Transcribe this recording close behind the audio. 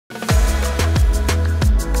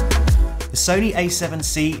The Sony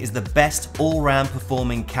A7C is the best all-round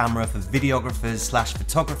performing camera for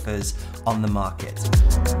videographers/photographers on the market.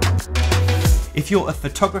 If you're a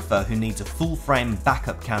photographer who needs a full-frame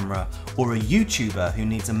backup camera, or a YouTuber who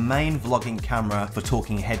needs a main vlogging camera for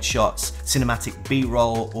talking headshots, cinematic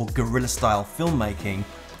B-roll, or guerrilla-style filmmaking,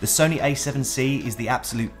 the Sony A7C is the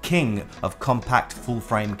absolute king of compact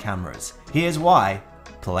full-frame cameras. Here's why.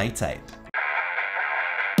 Play tape.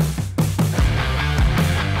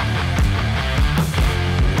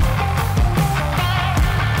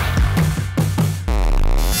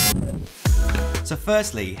 So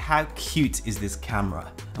firstly, how cute is this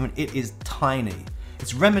camera? I mean, it is tiny.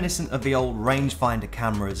 It's reminiscent of the old rangefinder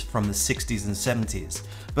cameras from the 60s and 70s,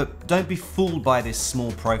 but don't be fooled by this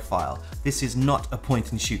small profile. This is not a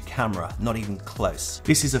point and shoot camera, not even close.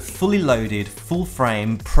 This is a fully loaded, full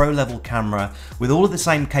frame, pro level camera with all of the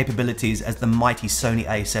same capabilities as the mighty Sony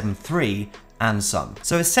A7 III and some.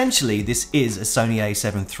 So essentially this is a Sony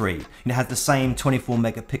A7 III. It has the same 24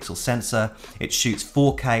 megapixel sensor, it shoots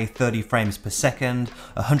 4K 30 frames per second,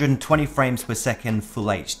 120 frames per second full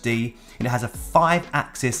HD, and it has a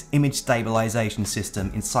 5-axis image stabilization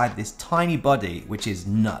system inside this tiny body, which is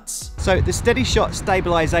nuts. So the steady shot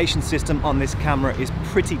stabilization system on this camera is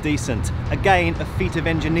pretty decent. Again, a feat of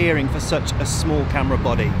engineering for such a small camera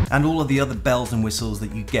body. And all of the other bells and whistles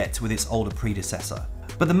that you get with its older predecessor.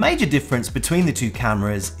 But the major difference between the two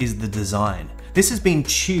cameras is the design. This has been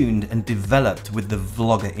tuned and developed with the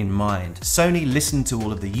vlogger in mind. Sony listened to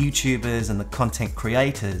all of the YouTubers and the content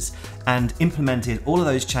creators and implemented all of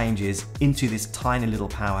those changes into this tiny little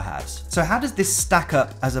powerhouse. So how does this stack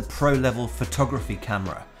up as a pro-level photography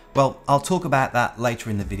camera? Well, I'll talk about that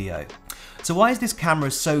later in the video. So why is this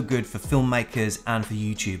camera so good for filmmakers and for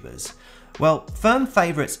YouTubers? Well, firm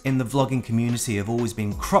favourites in the vlogging community have always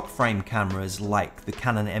been crop frame cameras like the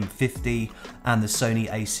Canon M50 and the Sony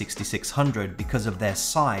A6600 because of their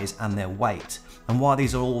size and their weight. And while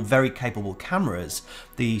these are all very capable cameras,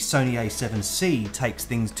 the Sony A7C takes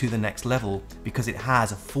things to the next level because it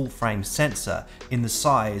has a full frame sensor in the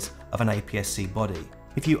size of an APS-C body.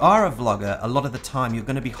 If you are a vlogger, a lot of the time you're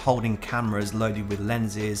going to be holding cameras loaded with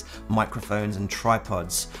lenses, microphones and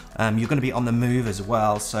tripods. You're going to be on the move as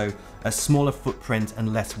well, so a smaller footprint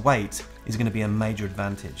and less weight is going to be a major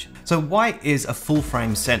advantage. So why is a full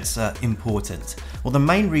frame sensor important? Well, the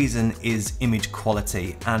main reason is image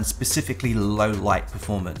quality and specifically low light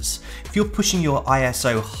performance. If you're pushing your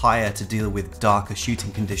ISO higher to deal with darker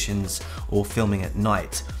shooting conditions or filming at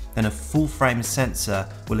night, then a full frame sensor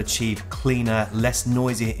will achieve cleaner, less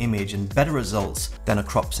noisy image and better results than a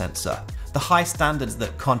crop sensor. The high standards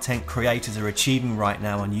that content creators are achieving right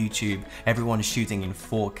now on YouTube, everyone's shooting in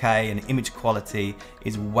 4K and image quality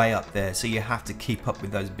is way up there, so you have to keep up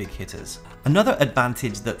with those big hitters. Another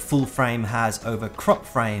advantage that full frame has over crop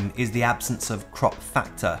frame is the absence of crop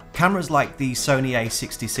factor. Cameras like the Sony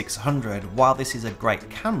A6600, while this is a great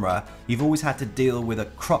camera, you've always had to deal with a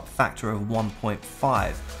crop factor of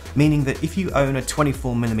 1.5, meaning that if you own a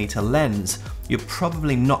 24mm lens, you're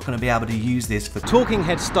probably not going to be able to use this for talking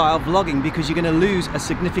head style vlogging because you're going to lose a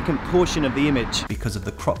significant portion of the image because of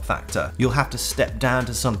the crop factor. You'll have to step down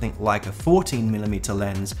to something like a 14mm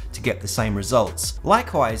lens to get the same results.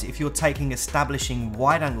 Likewise, if you're taking establishing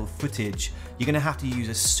wide-angle footage, you're going to have to use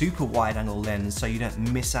a super wide-angle lens so you don't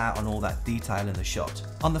miss out on all that detail in the shot.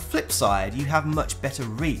 On the flip side, you have much better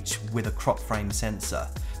reach with a crop frame sensor.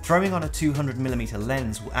 Throwing on a 200mm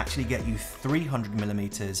lens will actually get you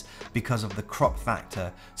 300mm because of the crop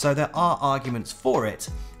factor, so there are arguments for it.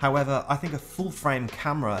 However, I think a full frame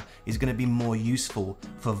camera is going to be more useful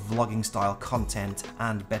for vlogging style content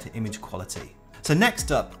and better image quality. So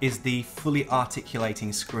next up is the fully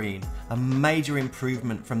articulating screen, a major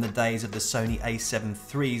improvement from the days of the Sony A7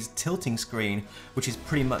 III's tilting screen, which is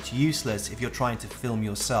pretty much useless if you're trying to film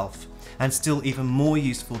yourself, and still even more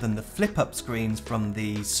useful than the flip-up screens from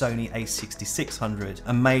the Sony A6600.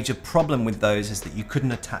 A major problem with those is that you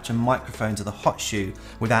couldn't attach a microphone to the hot shoe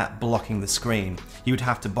without blocking the screen. You would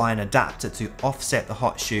have to buy an adapter to offset the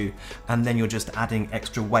hot shoe, and then you're just adding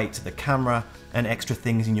extra weight to the camera and extra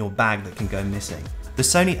things in your bag that can go missing. The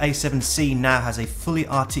Sony A7C now has a fully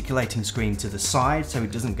articulating screen to the side so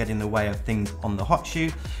it doesn't get in the way of things on the hot shoe,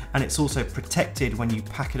 and it's also protected when you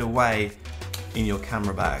pack it away in your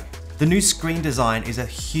camera bag. The new screen design is a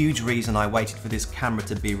huge reason I waited for this camera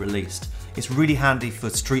to be released. It's really handy for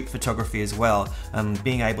street photography as well,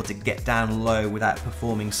 being able to get down low without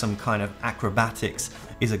performing some kind of acrobatics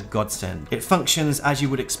is a godsend. It functions as you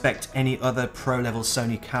would expect any other pro-level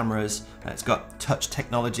Sony cameras. It's got touch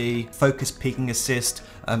technology, focus peaking assist,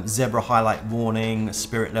 zebra highlight warning,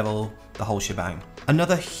 spirit level, the whole shebang.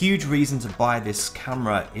 Another huge reason to buy this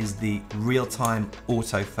camera is the real-time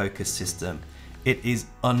autofocus system. It is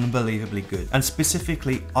unbelievably good, and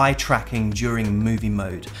specifically eye tracking during movie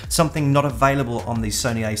mode, something not available on the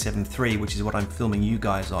Sony A7 III, which is what I'm filming you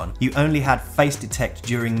guys on. You only had face detect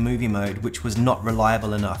during movie mode, which was not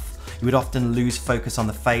reliable enough. You would often lose focus on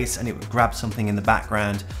the face and it would grab something in the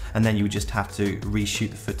background, and then you would just have to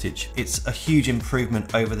reshoot the footage. It's a huge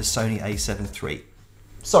improvement over the Sony A7 III.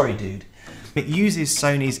 Sorry dude. It uses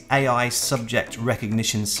Sony's AI subject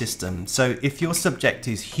recognition system. So if your subject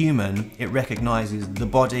is human, it recognizes the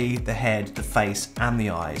body, the head, the face, and the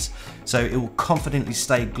eyes. So it will confidently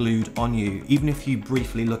stay glued on you. Even if you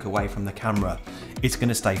briefly look away from the camera, it's going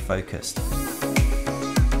to stay focused.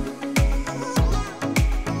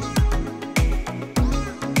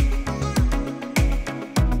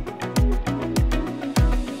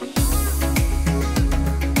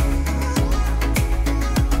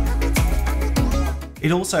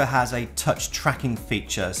 It also has a touch tracking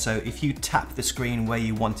feature, so if you tap the screen where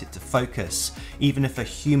you want it to focus, even if a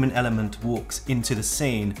human element walks into the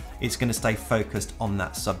scene, it's going to stay focused on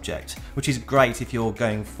that subject, which is great if you're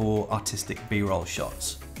going for artistic B-roll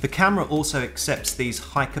shots. The camera also accepts these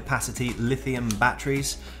high-capacity lithium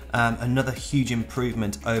batteries, another huge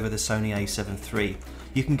improvement over the Sony A7 III.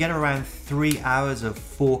 You can get around 3 hours of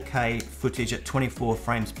 4K footage at 24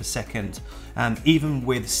 frames per second, even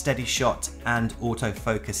with steady shot and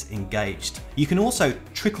autofocus engaged. You can also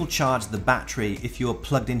trickle charge the battery if you're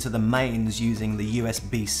plugged into the mains using the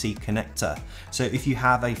USB-C connector. So if you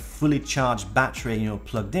have a fully charged battery and you're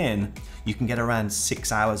plugged in, you can get around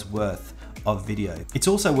 6 hours worth of video. It's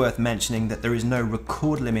also worth mentioning that there is no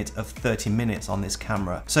record limit of 30 minutes on this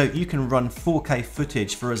camera, so you can run 4K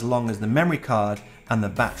footage for as long as the memory card and the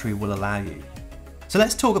battery will allow you. So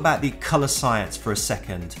let's talk about the color science for a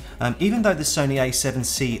second. Even though the Sony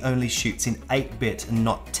A7C only shoots in 8-bit and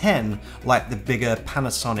not 10 like the bigger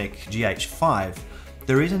Panasonic GH5,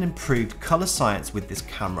 there is an improved color science with this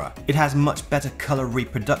camera. It has much better color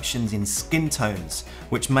reproductions in skin tones,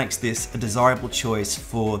 which makes this a desirable choice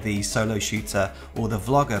for the solo shooter or the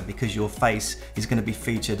vlogger because your face is going to be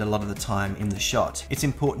featured a lot of the time in the shot. It's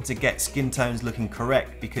important to get skin tones looking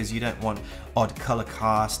correct because you don't want odd color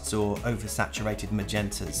casts or oversaturated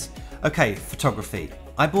magentas. Okay, photography.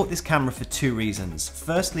 I bought this camera for 2 reasons.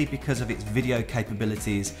 Firstly, because of its video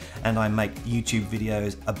capabilities and I make YouTube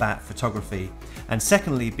videos about photography. And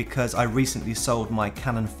secondly, because I recently sold my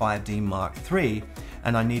Canon 5D Mark III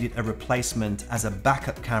and I needed a replacement as a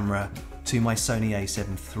backup camera to my Sony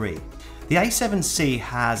A7 III. The A7C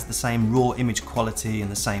has the same raw image quality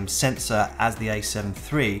and the same sensor as the A7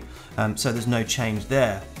 III, so there's no change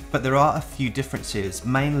there. But there are a few differences,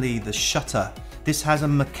 mainly the shutter. This has a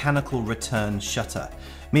mechanical return shutter,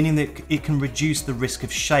 meaning that it can reduce the risk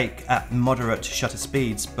of shake at moderate shutter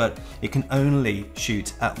speeds, but it can only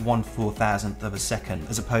shoot at 1/4000th of a second,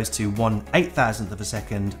 as opposed to 1/8000th of a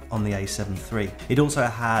second on the A7 III. It also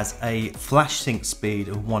has a flash sync speed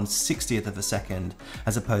of 1/60th of a second,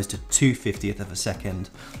 as opposed to 2/50th of a second.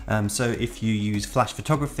 So if you use flash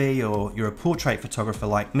photography or you're a portrait photographer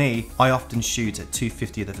like me, I often shoot at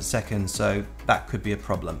 2/50th of a second, so that could be a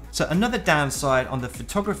problem. So another downside on the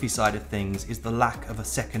photography side of things is the lack of a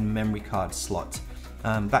second memory card slot.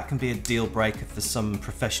 That can be a deal breaker for some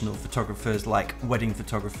professional photographers like wedding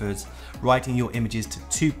photographers. Writing your images to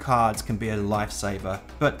 2 cards can be a lifesaver,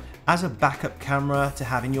 but as a backup camera to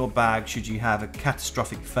have in your bag should you have a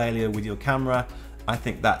catastrophic failure with your camera, I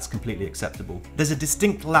think that's completely acceptable. There's a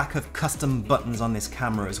distinct lack of custom buttons on this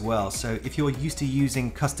camera as well, so if you're used to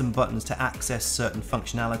using custom buttons to access certain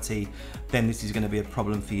functionality, then this is going to be a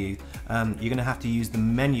problem for you. You're going to have to use the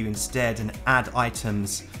menu instead and add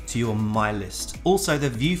items to your My List. Also,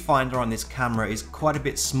 the viewfinder on this camera is quite a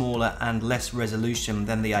bit smaller and less resolution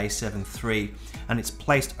than the A7 III, and it's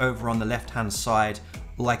placed over on the left-hand side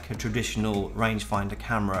like a traditional rangefinder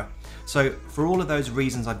camera. So for all of those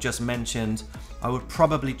reasons I've just mentioned, I would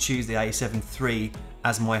probably choose the A7 III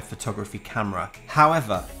as my photography camera.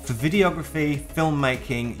 However, for videography,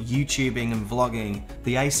 filmmaking, YouTubing and vlogging,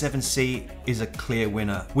 the A7C is a clear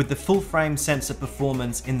winner. With the full frame sensor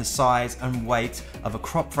performance in the size and weight of a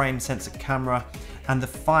crop frame sensor camera and the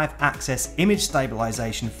 5-axis image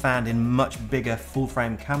stabilization found in much bigger full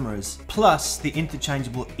frame cameras, plus the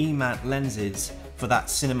interchangeable E-mount lenses for that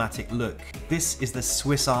cinematic look, this is the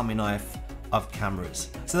Swiss Army knife of cameras.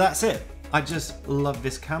 So that's it. I just love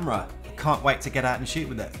this camera. Can't wait to get out and shoot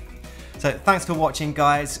with it. So thanks for watching,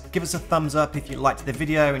 guys. Give us a thumbs up if you liked the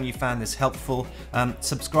video and you found this helpful.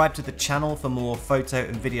 Subscribe to the channel for more photo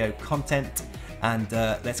and video content, and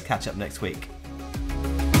let's catch up next week.